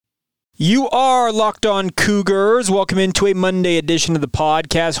You are Locked On Cougars. Welcome into a Monday edition of the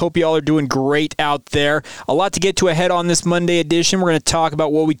podcast. Hope you all are doing great out there. A lot to get to ahead on this Monday edition. We're going to talk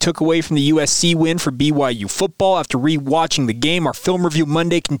about what we took away from the USC win for BYU football after re-watching the game. Our Film Review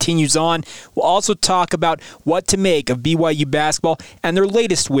Monday continues on. We'll also talk about what to make of BYU basketball and their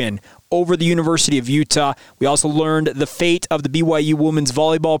latest win over the University of Utah. We also learned the fate of the BYU women's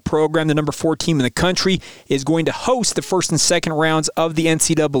volleyball program. The number 4 team in the country is going to host the first and second rounds of the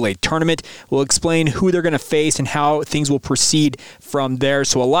NCAA tournament. We'll explain who they're going to face and how things will proceed from there.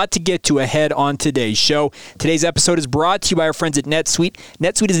 So a lot to get to ahead on today's show. Today's episode is brought to you by our friends at NetSuite.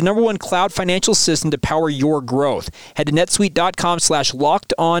 NetSuite is the number one cloud financial system to power your growth. Head to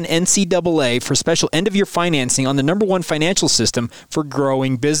netsuite.com/lockedonncaa for special end-of-year financing on the number one financial system for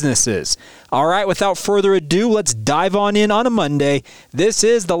growing businesses. All right, without further ado, let's dive on in on a Monday. This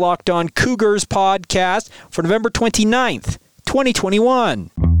is the Locked On Cougars podcast for November 29th, 2021.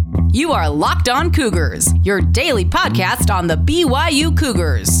 You are Locked On Cougars, your daily podcast on the BYU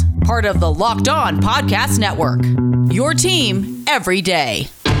Cougars, part of the Locked On Podcast Network. Your team every day.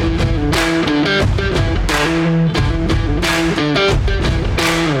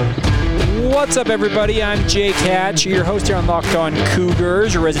 What's up, everybody? I'm Jake Hatch, your host here on Locked On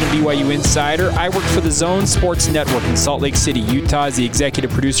Cougars, your resident BYU insider. I work for the Zone Sports Network in Salt Lake City, Utah, as the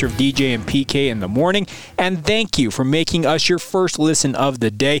executive producer of DJ and PK in the morning. And thank you for making us your first listen of the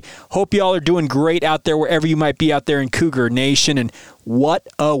day. Hope y'all are doing great out there, wherever you might be out there in Cougar Nation. And what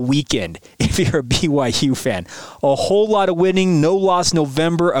a weekend if you're a BYU fan. A whole lot of winning, no loss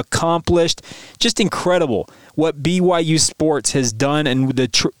November accomplished. Just incredible what BYU sports has done and the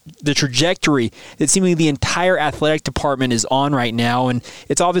trajectory that seemingly the entire athletic department is on right now. And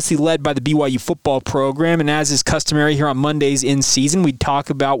it's obviously led by the BYU football program. And as is customary here on Mondays in season, we talk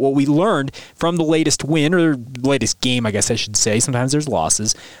about what we learned from the latest win, or latest game, I guess I should say. Sometimes there's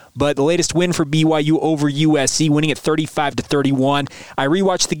losses. But the latest win for BYU over USC, winning at 35-31. I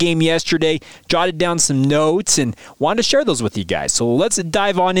rewatched the game yesterday, jotted down some notes, and wanted to share those with you guys. So let's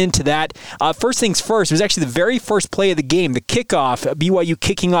dive on into that. First things first, it was actually the very first play of the game, the kickoff, BYU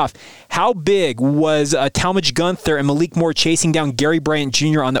kicking off. How big was Talmadge Gunther and Malik Moore chasing down Gary Bryant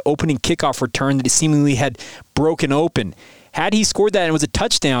Jr. on the opening kickoff return that he seemingly had broken open? Had he scored that and it was a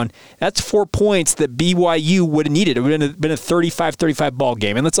touchdown, that's 4 points that BYU would have needed. It would have been a 35-35 ball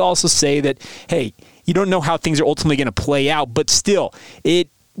game. And let's also say that, hey, you don't know how things are ultimately going to play out, but still,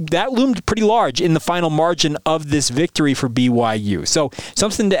 that loomed pretty large in the final margin of this victory for BYU. So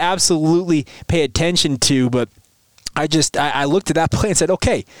something to absolutely pay attention to, but I looked at that play and said,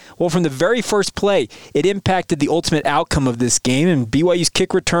 okay, well, from the very first play, it impacted the ultimate outcome of this game, and BYU's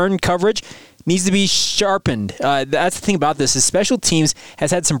kick return coverage needs to be sharpened. That's the thing about this, is special teams has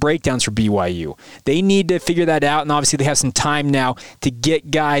had some breakdowns for BYU. They need to figure that out, and obviously they have some time now to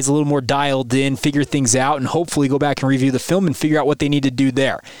get guys a little more dialed in, figure things out, and hopefully go back and review the film and figure out what they need to do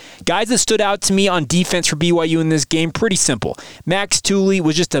there. Guys that stood out to me on defense for BYU in this game, pretty simple. Max Tooley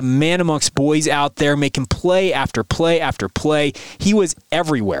was just a man amongst boys out there, making play after play after play. He was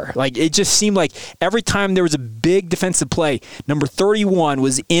everywhere. Like, it just seemed like every time there was a big defensive play, number 31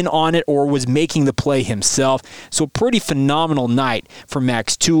 was in on it or was making the play himself. So pretty phenomenal night for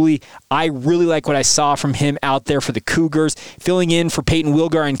Max Tooley. I really like what I saw from him out there for the Cougars, filling in for Peyton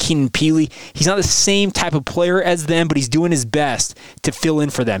Wilgar and Keenan Peely. He's not the same type of player as them, but he's doing his best to fill in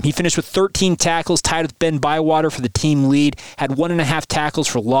for them. He finished with 13 tackles, tied with Ben Bywater for the team lead, had 1.5 tackles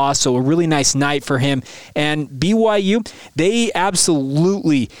for loss, so a really nice night for him. And BYU, they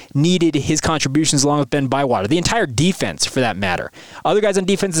absolutely needed his contributions along with Ben Bywater, the entire defense for that matter. Other guys on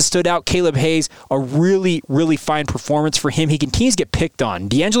defense that stood out, Caleb Hayes, a really, really fine performance for him. He continues to get picked on.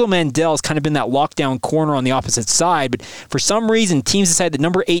 D'Angelo Mandel has kind of been that lockdown corner on the opposite side, but for some reason, teams decide that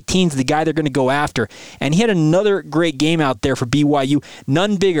number 18 is the guy they're going to go after. And he had another great game out there for BYU,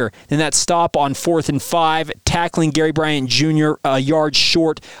 none bigger than that stop on 4th and 5, tackling Gary Bryant Jr. a yard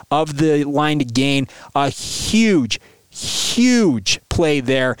short of the line to gain. A huge play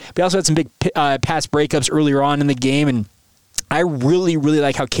there. We also had some big pass breakups earlier on in the game, and I really, really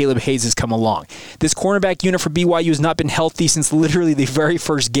like how Caleb Hayes has come along. This cornerback unit for BYU has not been healthy since literally the very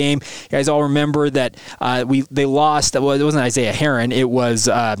first game. You guys all remember that they lost. Well, it wasn't Isaiah Heron. It was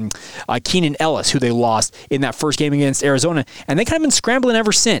Keenan Ellis who they lost in that first game against Arizona. And they kind of been scrambling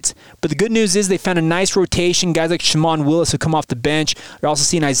ever since. But the good news is they found a nice rotation. Guys like Shimon Willis who come off the bench. You're also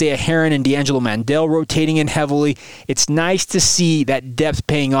seeing Isaiah Heron and D'Angelo Mandel rotating in heavily. It's nice to see that depth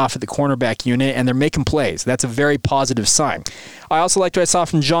paying off at the cornerback unit, and they're making plays. That's a very positive sign. I also liked what I saw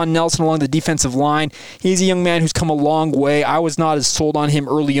from John Nelson along the defensive line. He's a young man who's come a long way. I was not as sold on him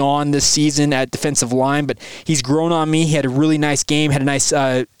early on this season at defensive line, but he's grown on me. He had a really nice game, had a nice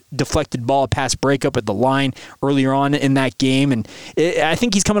deflected ball, a pass breakup at the line earlier on in that game, and I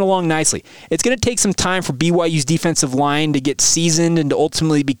think he's coming along nicely. It's going to take some time for BYU's defensive line to get seasoned and to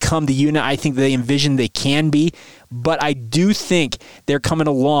ultimately become the unit I think they envision they can be, but I do think they're coming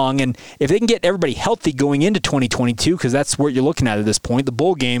along, and if they can get everybody healthy going into 2022, because that's what you're looking at this point, the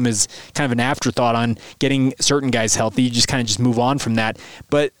bowl game is kind of an afterthought on getting certain guys healthy. You just kind of just move on from that,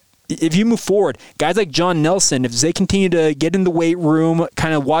 but if you move forward, guys like John Nelson, if they continue to get in the weight room,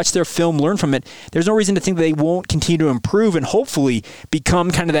 kind of watch their film, learn from it, there's no reason to think they won't continue to improve and hopefully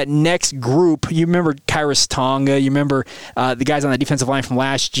become kind of that next group. You remember Kyrus Tonga, you remember the guys on the defensive line from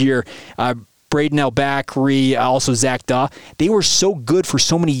last year, Braden El-Bakri, also Zach Daw. They were so good for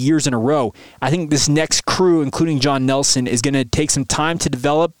so many years in a row. I think this next crew, including John Nelson, is going to take some time to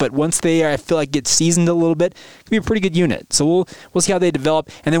develop, but once they, I feel like, get seasoned a little bit, it could be a pretty good unit. So we'll see how they develop.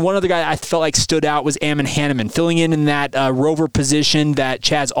 And then one other guy I felt like stood out was Ammon Hanneman, filling in that rover position that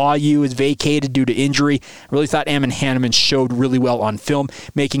Chaz Ayu is vacated due to injury. I really thought Ammon Hanneman showed really well on film,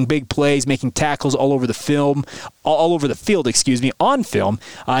 making big plays, making tackles all over the field, on film.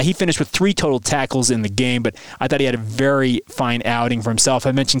 He finished with 3 total tackles in the game, but I thought he had a very fine outing for himself.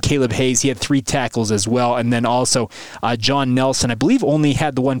 I mentioned Caleb Hayes. He had 3 tackles as well. And then also John Nelson, I believe, only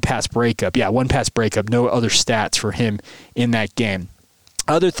had the 1 pass breakup. Yeah, 1 pass breakup. No other stats for him in that game.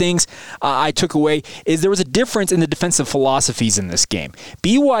 Other things I took away is there was a difference in the defensive philosophies in this game.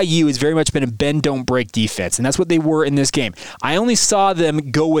 BYU has very much been a bend, don't break defense, and that's what they were in this game. I only saw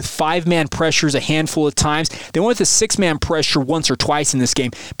them go with 5-man pressures a handful of times. They went with a 6-man pressure once or twice in this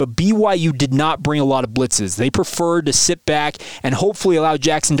game, but BYU did not bring a lot of blitzes. They preferred to sit back and hopefully allow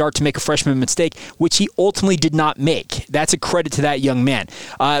Jackson Dart to make a freshman mistake, which he ultimately did not make. That's a credit to that young man.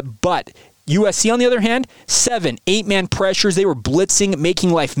 But USC, on the other hand, 7 8-man pressures. They were blitzing,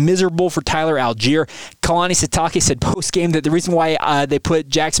 making life miserable for Tyler Algier. Kalani Sitake said post-game that the reason why they put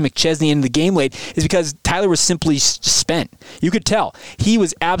Jackson McChesney in the game late is because Tyler was simply spent. You could tell. He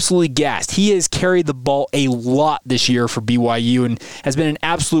was absolutely gassed. He has carried the ball a lot this year for BYU and has been an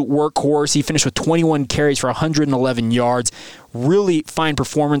absolute workhorse. He finished with 21 carries for 111 yards. Really fine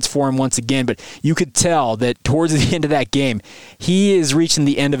performance for him once again, but you could tell that towards the end of that game, he is reaching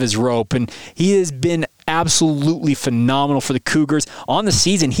the end of his rope, and he has been absolutely phenomenal for the Cougars. On the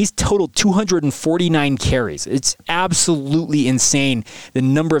season, he's totaled 249 carries. It's absolutely insane the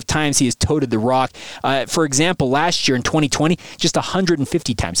number of times he has toted the rock. For example, last year in 2020, just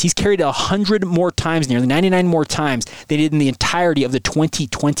 150 times. He's carried 100 more times, nearly 99 more times than he did in the entirety of the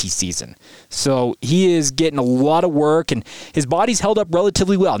 2020 season. So he is getting a lot of work, and his body's held up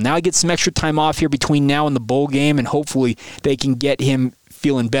relatively well. Now he gets some extra time off here between now and the bowl game, and hopefully they can get him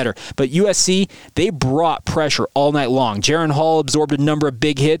feeling better. But USC, they brought pressure all night long. Jaren Hall absorbed a number of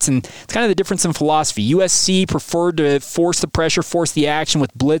big hits, and it's kind of the difference in philosophy. USC preferred to force the pressure, force the action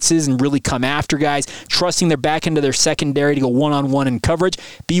with blitzes, and really come after guys, trusting their back into their secondary to go one-on-one in coverage.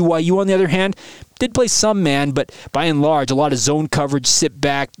 BYU, on the other hand, did play some man, but by and large, a lot of zone coverage, sit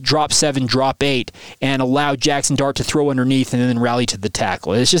back, drop 7, drop 8, and allow Jackson Dart to throw underneath and then rally to the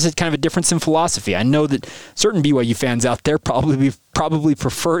tackle. It's just kind of a difference in philosophy. I know that certain BYU fans out there probably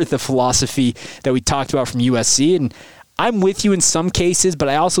prefer the philosophy that we talked about from USC, and I'm with you in some cases, but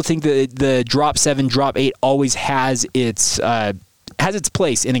I also think that the drop 7, drop 8 always has its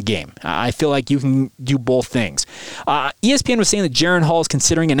place in a game. I feel like you can do both things. ESPN was saying that Jaren Hall is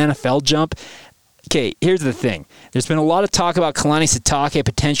considering an NFL jump. Okay, here's the thing. There's been a lot of talk about Kalani Sitake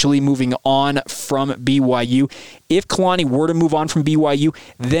potentially moving on from BYU. If Kalani were to move on from BYU,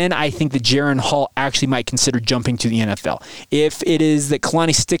 then I think that Jaren Hall actually might consider jumping to the NFL. If it is that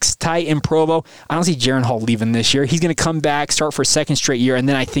Kalani sticks tight in Provo, I don't see Jaren Hall leaving this year. He's going to come back, start for a second straight year, and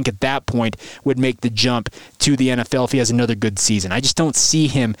then I think at that point would make the jump to the NFL if he has another good season. I just don't see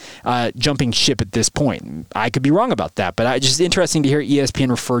him jumping ship at this point. I could be wrong about that, but it's just interesting to hear ESPN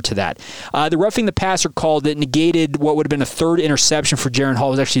refer to that. The roughing the passer call that negated what would have been a 3rd interception for Jaren Hall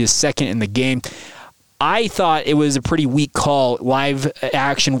was actually the 2nd in the game. I thought it was a pretty weak call, live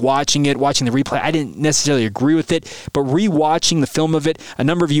action, watching the replay. I didn't necessarily agree with it, but rewatching the film of it, a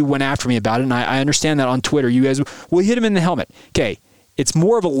number of you went after me about it, and I understand that on Twitter. You guys, well, he hit him in the helmet. Okay, it's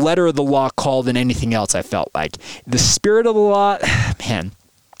more of a letter of the law call than anything else, I felt like. The spirit of the law, man,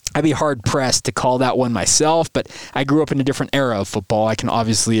 I'd be hard-pressed to call that one myself, but I grew up in a different era of football. I can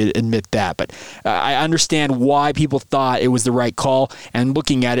obviously admit that. But I understand why people thought it was the right call, and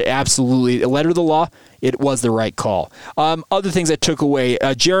looking at it, absolutely, a letter of the law, it was the right call. Other things I took away,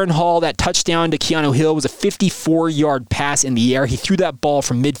 Jaren Hall, that touchdown to Keanu Hill was a 54-yard pass in the air. He threw that ball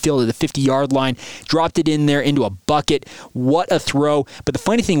from midfield to the 50-yard line, dropped it in there into a bucket. What a throw. But the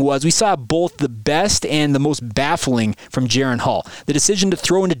funny thing was, we saw both the best and the most baffling from Jaren Hall. The decision to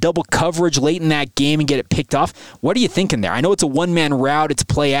throw into double coverage late in that game and get it picked off. What are you thinking there? I know it's a one-man route, it's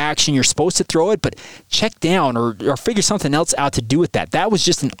play action, you're supposed to throw it, but check down or figure something else out to do with that. That was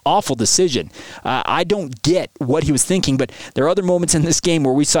just an awful decision. I don't get what he was thinking, but there are other moments in this game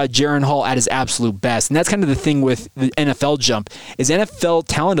where we saw Jaren Hall at his absolute best. And that's kind of the thing with the NFL jump, is NFL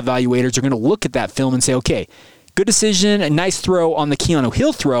talent evaluators are going to look at that film and say, okay, good decision, a nice throw on the Keanu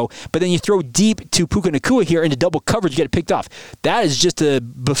Hill throw, but then you throw deep to Puka Nacua here into double coverage, get it picked off. That is just a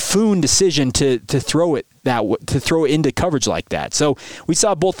buffoon decision to throw it into coverage like that. So we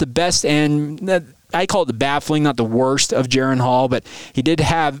saw both the best and I call it the baffling, not the worst of Jaren Hall, but he did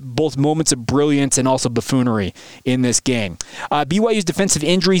have both moments of brilliance and also buffoonery in this game. BYU's defensive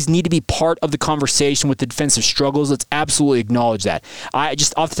injuries need to be part of the conversation with the defensive struggles. Let's absolutely acknowledge that. I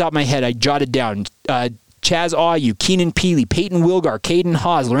just, off the top of my head, I jotted down Chaz Ayu, Keenan Peely, Peyton Wilgar, Caden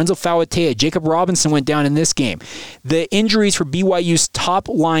Haas, Lorenzo Fauatea, Jacob Robinson went down in this game. The injuries for BYU's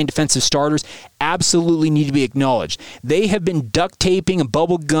top-line defensive starters absolutely need to be acknowledged. They have been duct taping and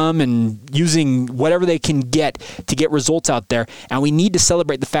bubble gum and using whatever they can get to get results out there, and we need to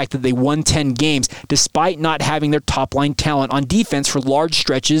celebrate the fact that they won 10 games despite not having their top-line talent on defense for large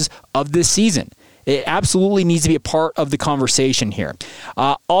stretches of this season. It absolutely needs to be a part of the conversation here.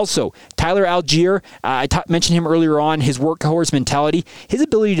 Also, Tyler Algier, I mentioned him earlier on, his workhorse mentality, his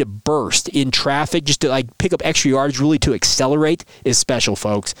ability to burst in traffic, just to pick up extra yards, really to accelerate, is special,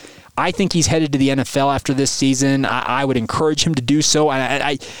 folks. I think he's headed to the NFL after this season. I would encourage him to do so.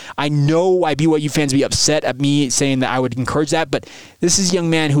 I know why BYU fans would be upset at me saying that I would encourage that, but this is a young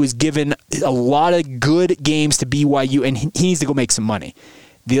man who has given a lot of good games to BYU, and he needs to go make some money.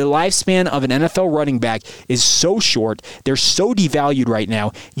 The lifespan of an NFL running back is so short. They're so devalued right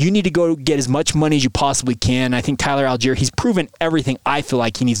now. You need to go get as much money as you possibly can. I think Tyler Algier, he's proven everything I feel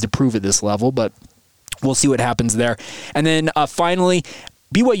like he needs to prove at this level, but we'll see what happens there. And then finally,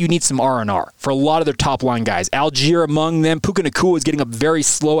 BYU needs some R&R for a lot of their top-line guys. Algier among them. Puka Nacua is getting up very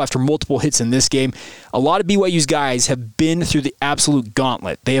slow after multiple hits in this game. A lot of BYU's guys have been through the absolute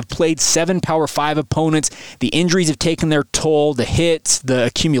gauntlet. They have played 7 Power 5 opponents. The injuries have taken their toll. The hits, the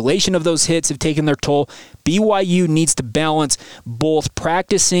accumulation of those hits have taken their toll. BYU needs to balance both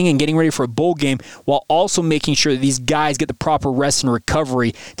practicing and getting ready for a bowl game while also making sure that these guys get the proper rest and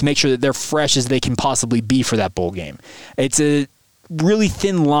recovery to make sure that they're fresh as they can possibly be for that bowl game. It's a really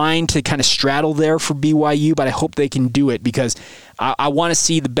thin line to kind of straddle there for BYU, but I hope they can do it because I want to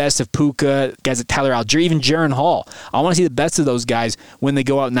see the best of Puka, guys like Tyler Algier, even Jaren Hall. I want to see the best of those guys when they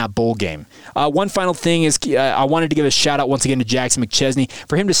go out in that bowl game. One final thing is I wanted to give a shout out once again to Jackson McChesney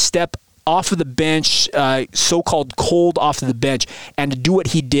for him to step off of the bench, so-called cold off of the bench, and to do what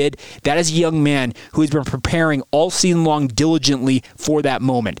he did. That is a young man who has been preparing all season long diligently for that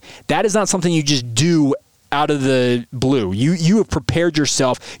moment. That is not something you just do out of the blue. You have prepared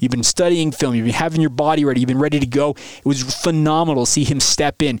yourself. You've been studying film. You've been having your body ready. You've been ready to go. It was phenomenal to see him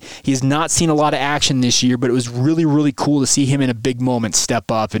step in. He has not seen a lot of action this year, but it was really, really cool to see him in a big moment step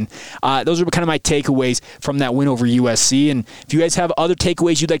up. And those are kind of my takeaways from that win over USC. And if you guys have other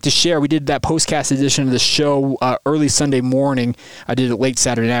takeaways you'd like to share, we did that postcast edition of the show early Sunday morning. I did it late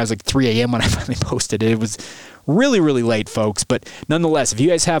Saturday night. It was like 3 a.m. when I finally posted it. It was really, really late, folks. But nonetheless, if you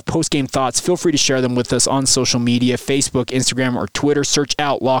guys have post-game thoughts, feel free to share them with us on social media, Facebook, Instagram, or Twitter. Search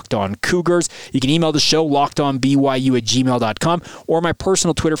out Locked On Cougars. You can email the show, lockedonbyu@gmail.com, or my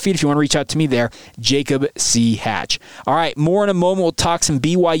personal Twitter feed if you want to reach out to me there, Jacob C. Hatch. All right, more in a moment. We'll talk some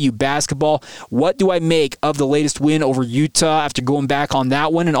BYU basketball. What do I make of the latest win over Utah after going back on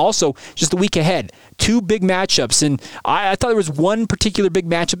that one? And also, just the week ahead, 2 big matchups. And I thought there was one particular big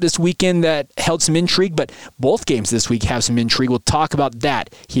matchup this weekend that held some intrigue, but both games this week have some intrigue. We'll talk about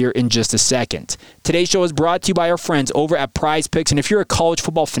that here in just a second. Today's show is brought to you by our friends over at Prize Picks, and if you're a college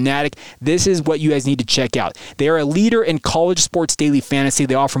football fanatic, this is what you guys need to check out. They are a leader in college sports daily fantasy.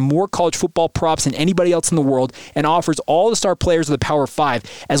 They offer more college football props than anybody else in the world and offers all the star players of the Power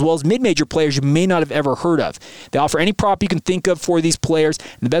 5, as well as mid-major players you may not have ever heard of. They offer any prop you can think of for these players,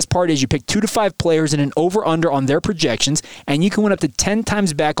 and the best part is you pick 2 to 5 players and an over-under on their projections, and you can win up to 10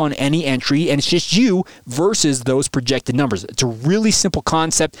 times back on any entry, and it's just you versus versus those projected numbers. It's a really simple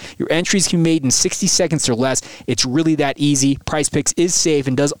concept. Your entries can be made in 60 seconds or less. It's really that easy. PrizePicks is safe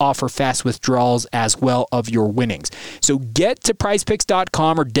and does offer fast withdrawals as well of your winnings. So get to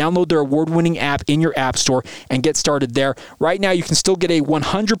prizepicks.com or download their award-winning app in your app store and get started there. Right now, you can still get a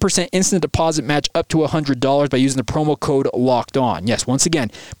 100% instant deposit match up to $100 by using the promo code LOCKEDON. Yes, once again,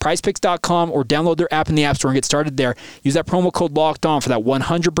 prizepicks.com or download their app in the app store and get started there. Use that promo code LOCKEDON for that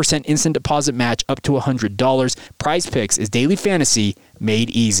 100% instant deposit match up to $100. PrizePicks is daily fantasy made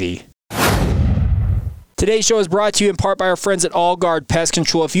easy. Today's show is brought to you in part by our friends at Allguard Pest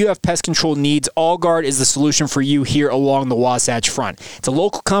Control. If you have pest control needs, Allguard is the solution for you here along the Wasatch Front. It's a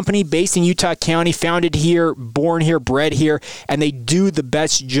local company based in Utah County, founded here, born here, bred here, and they do the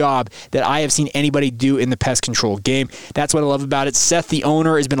best job that I have seen anybody do in the pest control game. That's what I love about it. Seth, the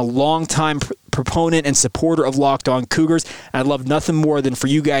owner, has been a long-time proponent and supporter of Locked On Cougars, and I'd love nothing more than for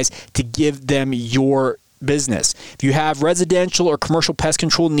you guys to give them your business. If you have residential or commercial pest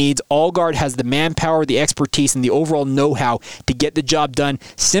control needs, Allguard has the manpower, the expertise, and the overall know-how to get the job done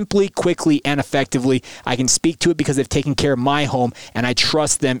simply, quickly, and effectively. I can speak to it because they've taken care of my home, and I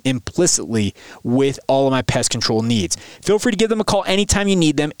trust them implicitly with all of my pest control needs. Feel free to give them a call anytime you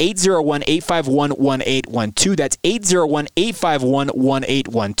need them, 801-851-1812. That's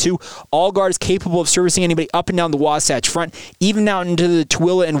 801-851-1812. Allguard is capable of servicing anybody up and down the Wasatch Front, even out into the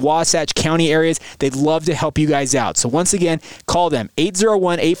Tooele and Wasatch County areas. They'd love to help you guys out. So once again, call them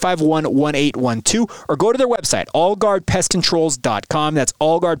 801-851-1812 or go to their website, allguardpestcontrols.com. That's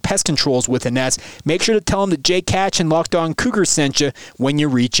Allguard Pest Controls with an S. Make sure to tell them that Jay Catch and Locked On Cougars sent you when you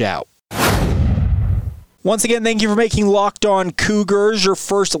reach out. Once again, thank you for making Locked On Cougars your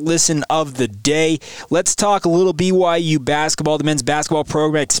first listen of the day. Let's talk a little BYU basketball. The men's basketball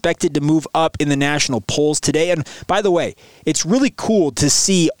program expected to move up in the national polls today. And by the way, it's really cool to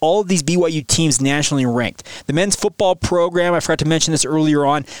see all of these BYU teams nationally ranked. The men's football program, I forgot to mention this earlier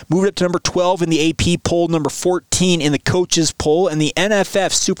on, moved up to number 12 in the AP poll, number 14 in the coaches poll, and the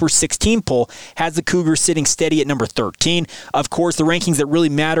NFF Super 16 poll has the Cougars sitting steady at number 13. Of course, the rankings that really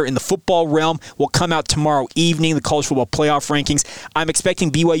matter in the football realm will come out tomorrow evening, the college football playoff rankings. I'm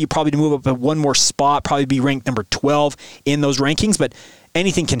expecting BYU probably to move up at one more spot, probably be ranked number 12 in those rankings, but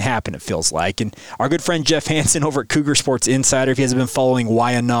anything can happen, it feels like. And our good friend Jeff Hansen over at Cougar Sports Insider, if he hasn't been following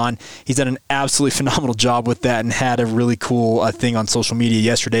Waianon, he's done an absolutely phenomenal job with that and had a really cool thing on social media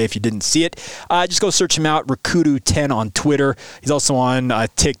yesterday. If you didn't see it, just go search him out, Rakudu10 on Twitter. He's also on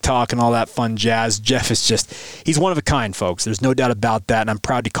TikTok and all that fun jazz. Jeff is he's one of a kind, folks. There's no doubt about that, and I'm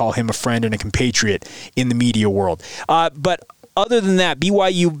proud to call him a friend and a compatriot in the media world. But other than that,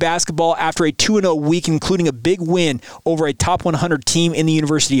 BYU basketball, after a 2-0 week, including a big win over a top 100 team in the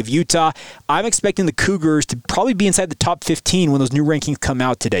University of Utah, I'm expecting the Cougars to probably be inside the top 15 when those new rankings come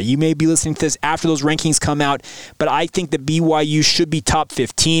out today. You may be listening to this after those rankings come out, but I think that BYU should be top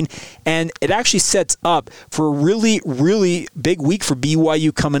 15, and it actually sets up for a really, really big week for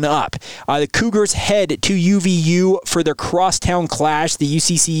BYU coming up. The Cougars head to UVU for their crosstown clash, the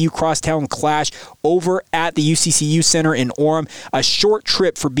UCCU crosstown clash over at the UCCU Center in Orem. A short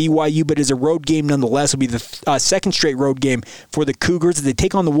trip for BYU, but is a road game nonetheless. It'll be the second straight road game for the Cougars as they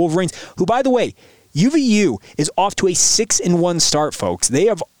take on the Wolverines, who, by the way, UVU is off to a 6-1 start, folks. They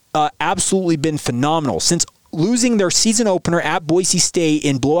have absolutely been phenomenal since losing their season opener at Boise State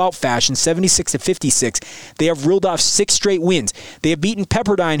in blowout fashion, 76-56. They have reeled off 6 straight wins. They have beaten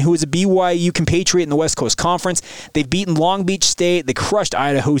Pepperdine, who is a BYU compatriot in the West Coast Conference. They've beaten Long Beach State. They crushed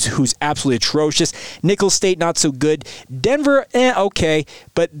Idaho, who's absolutely atrocious. Nicholls State, not so good. Denver, okay,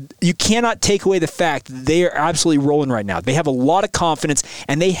 but you cannot take away the fact that they are absolutely rolling right now. They have a lot of confidence,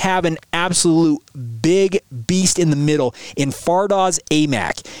 and they have an absolute big beast in the middle in Fardaws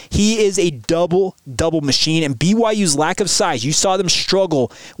Aimaq. He is a double machine. And BYU's lack of size, you saw them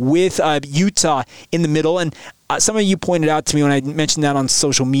struggle with Utah in the middle. And some of you pointed out to me when I mentioned that on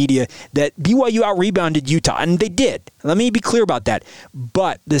social media that BYU out-rebounded Utah, and they did. Let me be clear about that.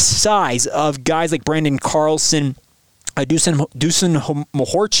 But the size of guys like Brandon Carlson, Dusan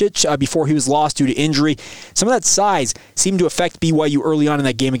Mohorcic before he was lost due to injury. Some of that size seemed to affect BYU early on in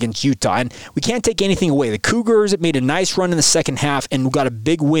that game against Utah, and we can't take anything away. The Cougars made a nice run in the second half and got a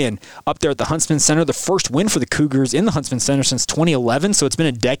big win up there at the Huntsman Center, the first win for the Cougars in the Huntsman Center since 2011, so it's been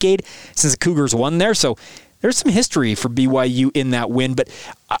a decade since the Cougars won there, so there's some history for BYU in that win, but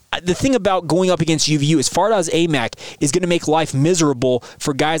the thing about going up against UVU is Fardaws Aimaq is going to make life miserable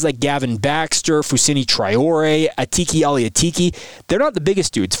for guys like Gavin Baxter, Fousseyni Traore, Atiki Aliatiki. They're not the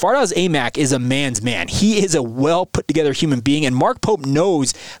biggest dudes. Fardaws Aimaq is a man's man. He is a well put together human being, and Mark Pope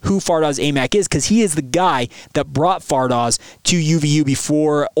knows who Fardaws Aimaq is because he is the guy that brought Fardaws to UVU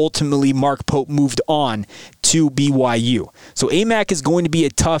before ultimately Mark Pope moved on to BYU. So Aimaq is going to be a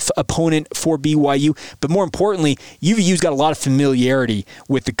tough opponent for BYU, but more importantly, UVU's got a lot of familiarity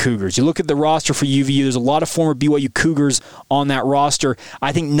with the Cougars. You look at the roster for UVU, there's a lot of former BYU Cougars on that roster.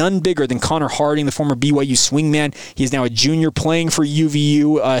 I think none bigger than Connor Harding, the former BYU swingman. He is now a junior playing for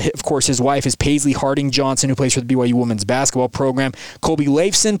UVU. Of course, his wife is Paisley Harding Johnson, who plays for the BYU women's basketball program. Colby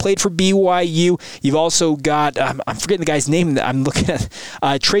Leifson played for BYU. You've also got, I'm forgetting the guy's name that I'm looking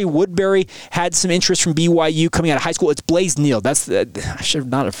at. Trey Woodbury had some interest from BYU coming out of high school. It's Blaze Neal. I should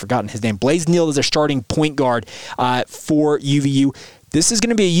not have forgotten his name. Blaze Neal is their starting point guard for UVU. This is going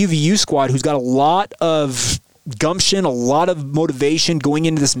to be a UVU squad who's got a lot of gumption, a lot of motivation going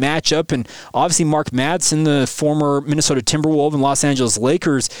into this matchup, and obviously Mark Madsen, the former Minnesota Timberwolves and Los Angeles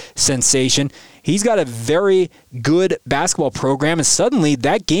Lakers sensation, he's got a very good basketball program, and suddenly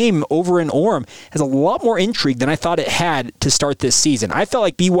that game over in Orem has a lot more intrigue than I thought it had to start this season. I felt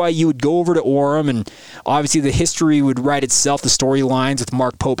like BYU would go over to Orem, and obviously the history would write itself, the storylines with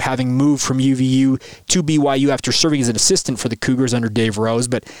Mark Pope having moved from UVU to BYU after serving as an assistant for the Cougars under Dave Rose,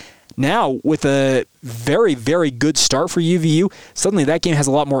 but now, with a very, very good start for UVU, suddenly that game has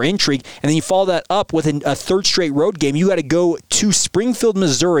a lot more intrigue. And then you follow that up with a third straight road game. You got to go to Springfield,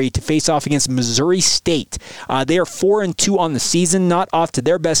 Missouri to face off against Missouri State. They are 4-2 on the season, not off to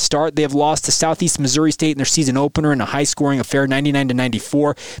their best start. They have lost to Southeast Missouri State in their season opener in a high-scoring affair,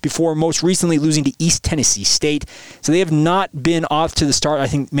 99-94, before most recently losing to East Tennessee State. So they have not been off to the start I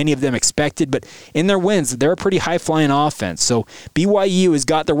think many of them expected, but in their wins, they're a pretty high-flying offense. So BYU has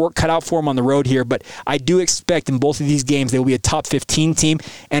got their work cut out for them on the road here, but I do expect in both of these games they will be a top 15 team,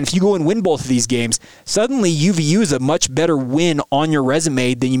 and if you go and win both of these games, suddenly UVU is a much better win on your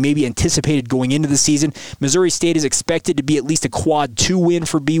resume than you maybe anticipated going into the season. Missouri State is expected to be at least a quad 2 win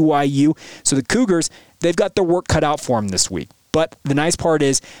for BYU, so the Cougars, they've got their work cut out for them this week. But the nice part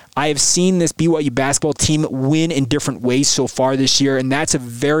is I have seen this BYU basketball team win in different ways so far this year, and that's a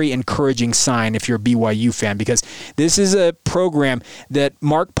very encouraging sign if you're a BYU fan, because this is a program that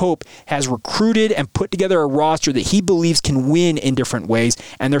Mark Pope has recruited and put together a roster that he believes can win in different ways,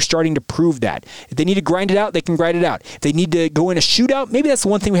 and they're starting to prove that. If they need to grind it out, they can grind it out. If they need to go in a shootout, maybe that's the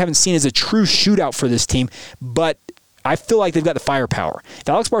one thing we haven't seen is a true shootout for this team, but I feel like they've got the firepower. If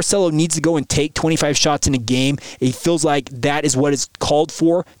Alex Barcelo needs to go and take 25 shots in a game, he feels like that is what is called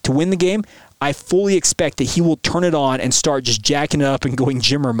for to win the game, I fully expect that he will turn it on and start just jacking it up and going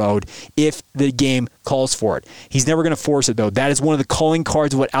Jimmer mode if the game calls for it. He's never going to force it, though. That is one of the calling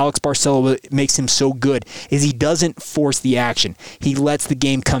cards of what Alex Barcelo makes him so good, is he doesn't force the action. He lets the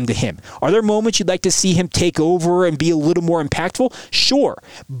game come to him. Are there moments you'd like to see him take over and be a little more impactful? Sure.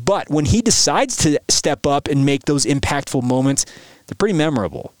 But when he decides to step up and make those impactful moments, they're pretty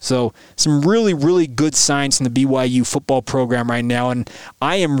memorable. So some really, really good signs from the BYU football program right now, and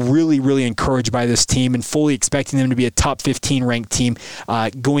I am really, really encouraged by this team and fully expecting them to be a top 15 ranked team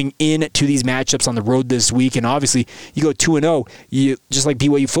going into these matchups on the road this week. And obviously, you go 2-0, just like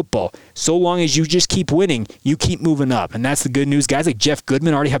BYU football. So long as you just keep winning, you keep moving up, and that's the good news. Guys like Jeff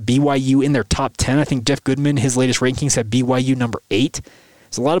Goodman already have BYU in their top 10. I think Jeff Goodman, his latest rankings, have BYU number 8.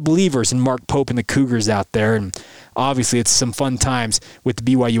 There's a lot of believers in Mark Pope and the Cougars out there, and obviously it's some fun times with the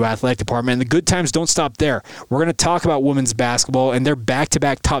BYU athletic department, and the good times don't stop there. We're going to talk about women's basketball and their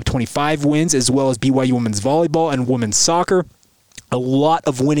back-to-back top 25 wins, as well as BYU women's volleyball and women's soccer. A lot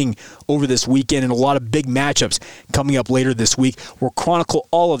of winning over this weekend and a lot of big matchups coming up later this week. We'll chronicle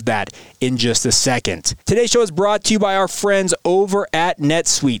all of that in just a second. Today's show is brought to you by our friends over at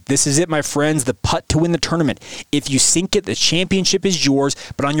NetSuite. This is it, my friends, the putt to win the tournament. If you sink it, the championship is yours,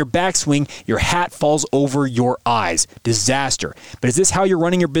 but on your backswing, your hat falls over your eyes. Disaster. But is this how you're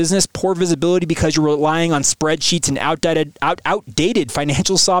running your business? Poor visibility because you're relying on spreadsheets and outdated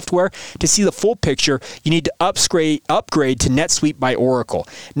financial software? To see the full picture, you need to upgrade to NetSuite by Oracle.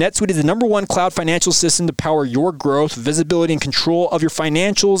 NetSuite is the #1 cloud financial system to power your growth, visibility, and control of your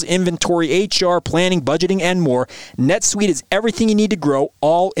financials, inventory, HR, planning, budgeting, and more. NetSuite is everything you need to grow,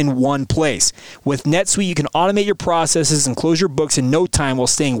 all in one place. With NetSuite, you can automate your processes and close your books in no time while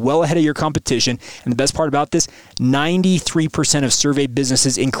staying well ahead of your competition. And the best part about this, 93% of surveyed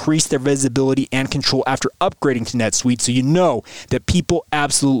businesses increase their visibility and control after upgrading to NetSuite, so you know that people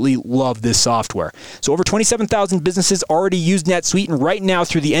absolutely love this software. So over 27,000 businesses already use NetSuite, NetSuite, and right now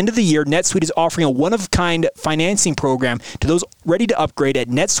through the end of the year, NetSuite is offering a one-of-a-kind financing program to those ready to upgrade at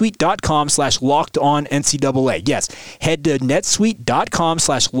netsuite.com/lockedonncaa. Yes, head to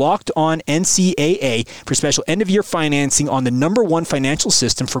netsuite.com/lockedonncaa for special end-of-year financing on the #1 financial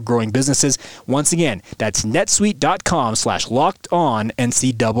system for growing businesses. Once again, that's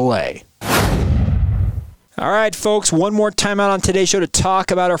netsuite.com/lockedonncaa. All right, folks, one more time out on today's show to talk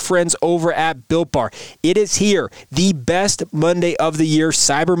about our friends over at Built Bar. It is here, the best Monday of the year,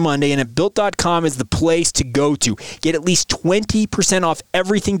 Cyber Monday, and at Built.com is the place to go to. Get at least 20% off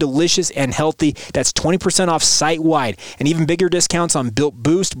everything delicious and healthy. That's 20% off site-wide, and even bigger discounts on Built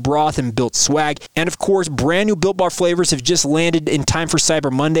Boost, Broth, and Built Swag. And of course, brand new Built Bar flavors have just landed in time for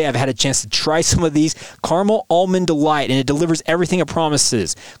Cyber Monday. I've had a chance to try some of these. Caramel Almond Delight, and it delivers everything it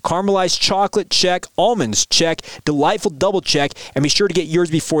promises. Caramelized chocolate, check. Almonds, check. Delightful double check, and be sure to get yours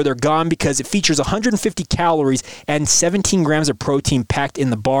before they're gone because it features 150 calories and 17 grams of protein packed in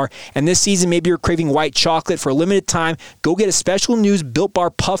the bar. And this season, maybe you're craving white chocolate. For a limited time, go get a special news Built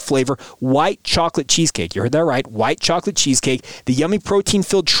Bar Puff flavor, white chocolate cheesecake. You heard that right, white chocolate cheesecake. The yummy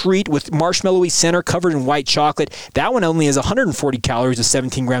protein-filled treat with marshmallowy center covered in white chocolate. That one only has 140 calories with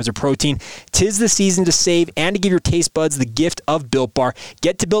 17 grams of protein. 'Tis the season to save and to give your taste buds the gift of Built Bar.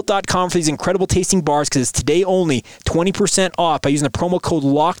 Get to Built.com for these incredible tasting bars because it's today only 20% off by using the promo code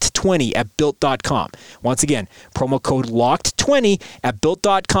LOCKED20 at Built.com. Once again, promo code LOCKED20 at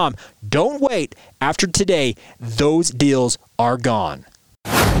Built.com. Don't wait. After today, those deals are gone.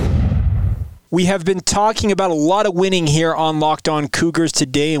 We have been talking about a lot of winning here on Locked On Cougars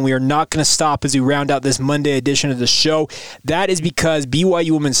today, and we are not going to stop as we round out this Monday edition of the show. That is because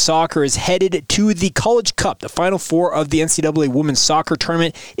BYU Women's Soccer is headed to the College Cup, the Final Four of the NCAA Women's Soccer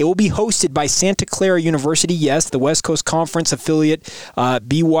Tournament. It will be hosted by Santa Clara University, yes, the West Coast Conference affiliate,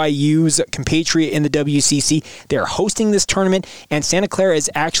 BYU's compatriot in the WCC. They are hosting this tournament, and Santa Clara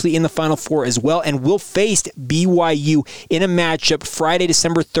is actually in the Final Four as well, and will face BYU in a matchup Friday,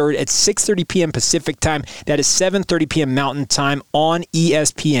 December 3rd at 6:30 p.m. Pacific time. That is 7:30 p.m. Mountain time on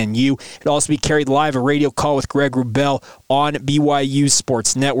ESPNU. It'll also be carried live, a radio call with Greg Wrubell on BYU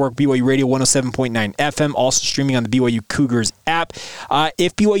Sports Network, BYU Radio 107.9 FM, also streaming on the BYU Cougars app.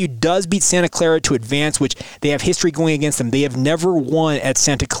 If BYU does beat Santa Clara to advance, which they have history going against them, they have never won at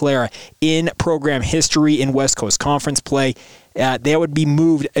Santa Clara in program history in West Coast Conference play. They would be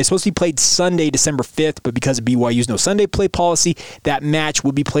moved. It's supposed to be played Sunday, December 5th, but because of BYU's no Sunday play policy, that match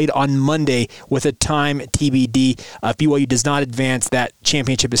will be played on Monday with a time TBD. If BYU does not advance, that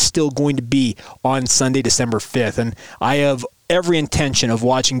championship is still going to be on Sunday, December 5th. And I have every intention of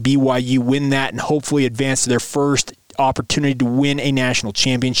watching BYU win that and hopefully advance to their first opportunity to win a national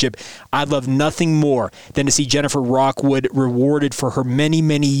championship. I'd love nothing more than to see Jennifer Rockwood rewarded for her many,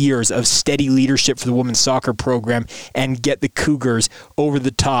 many years of steady leadership for the women's soccer program and get the Cougars over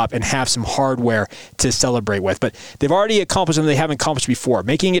the top and have some hardware to celebrate with. But they've already accomplished something they haven't accomplished before.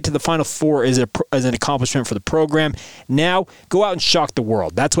 Making it to the Final Four is an accomplishment for the program. Now, go out and shock the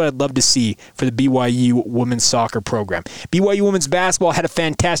world. That's what I'd love to see for the BYU women's soccer program. BYU women's basketball had a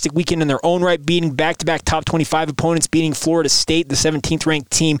fantastic weekend in their own right, beating back-to-back top 25 opponents, beating Florida State, the 17th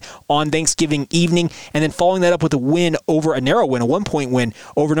ranked team, on Thanksgiving evening, and then following that up with a win over a narrow win, a 1-point win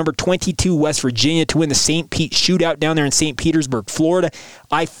over number 22 West Virginia to win the St. Pete shootout down there in St. Petersburg, Florida.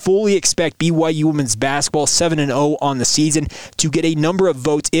 I fully expect BYU women's basketball 7-0 on the season to get a number of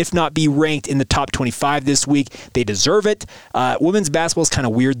votes, if not be ranked in the top 25 this week. They deserve it. Women's basketball is kind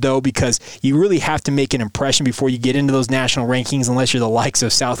of weird, though, because you really have to make an impression before you get into those national rankings, unless you're the likes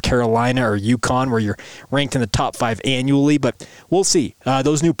of South Carolina or UConn, where you're ranked in the top 5 annually, but we'll see.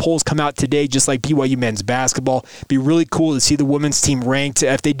 Those new polls come out today, just like BYU men's basketball. Be really cool to see the women's team ranked.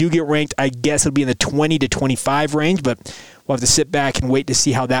 If they do get ranked, I guess it'll be in the 20 to 25 range, but we'll have to sit back and wait to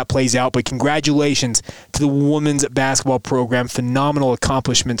see how that plays out. But congratulations to the women's basketball program. Phenomenal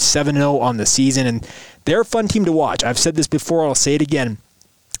accomplishment, 7-0 on the season, and they're a fun team to watch. I've said this before, I'll say it again.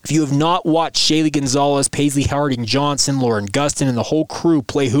 If you have not watched Shaylee Gonzalez, Paisley Harding-Johnson, Lauren Gustin, and the whole crew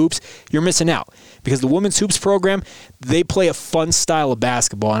play hoops, you're missing out. Because the women's hoops program, they play a fun style of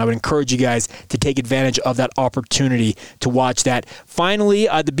basketball, and I would encourage you guys to take advantage of that opportunity to watch that. Finally,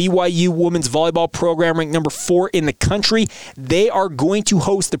 the BYU women's volleyball program, ranked number 4 in the country, they are going to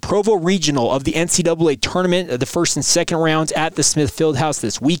host the Provo Regional of the NCAA tournament, the first and second rounds at the Smith Fieldhouse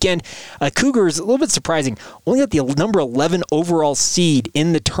this weekend. Cougars, a little bit surprising, only got the number 11 overall seed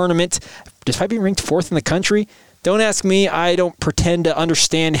in the tournament, despite being ranked 4th in the country. Don't ask me. I don't pretend to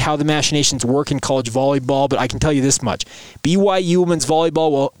understand how the machinations work in college volleyball, but I can tell you this much. BYU women's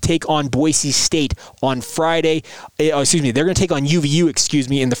volleyball will take on Boise State on Friday. They're going to take on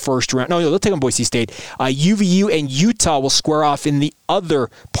UVU, in the first round. No, they'll take on Boise State. UVU and Utah will square off in the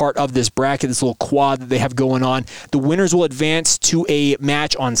other part of this bracket, this little quad that they have going on. The winners will advance to a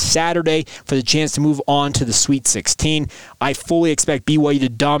match on Saturday for the chance to move on to the Sweet 16. I fully expect BYU to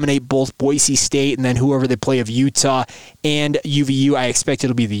dominate both Boise State and then whoever they play of Utah and UVU. I expect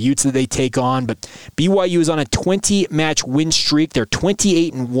it'll be the Utes that they take on, but BYU is on a 20-match win streak. They're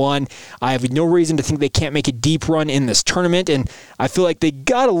 28-1. I have no reason to think they can't make a deep run in this tournament, and I feel like they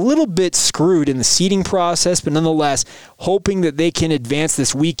got a little bit screwed in the seeding process, but nonetheless, hoping that they can advance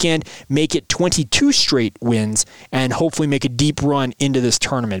this weekend, make it 22 straight wins, and hopefully make a deep run into this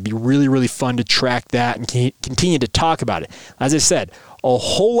tournament. It'd be really, really fun to track that and continue to talk about it. As I said, a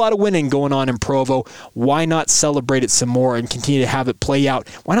whole lot of winning going on in Provo. Why not celebrate it some more and continue to have it play out?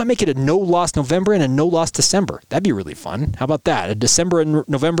 Why not make it a no-loss November and a no-loss December? That'd be really fun. How about that? A December and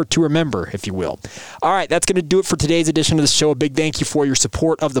November to remember, if you will. All right, that's going to do it for today's edition of the show. A big thank you for your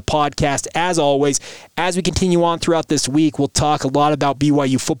support of the podcast. As always, as we continue on throughout this week, we'll talk a lot about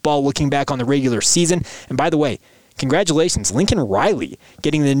BYU football, looking back on the regular season. And by the way, congratulations, Lincoln Riley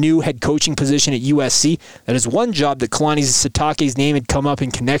getting the new head coaching position at USC. That is one job that Kalani Sitake's name had come up in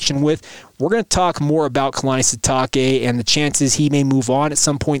connection with. We're going to talk more about Kalani Sitake and the chances he may move on at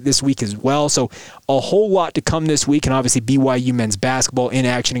some point this week as well. So a whole lot to come this week, and obviously BYU men's basketball in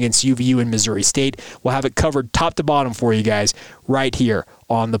action against UVU and Missouri State. We'll have it covered top to bottom for you guys right here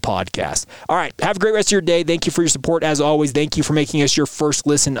on the podcast. All right, have a great rest of your day. Thank you for your support as always. Thank you for making us your first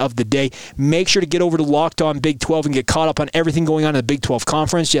listen of the day. Make sure to get over to Locked On Big 12 and get caught up on everything going on in the Big 12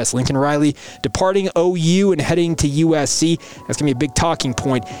 Conference. Yes, Lincoln Riley departing OU and heading to USC. That's going to be a big talking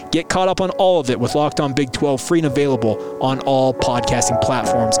point. Get caught up on all of it with Locked On Big 12, free and available on all podcasting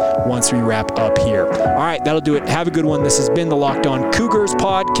platforms once we wrap up here. All right, that'll do it. Have a good one. This has been the Locked On Cougars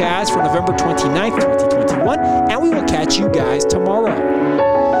podcast for November 29th, 2021, and we will catch you guys tomorrow.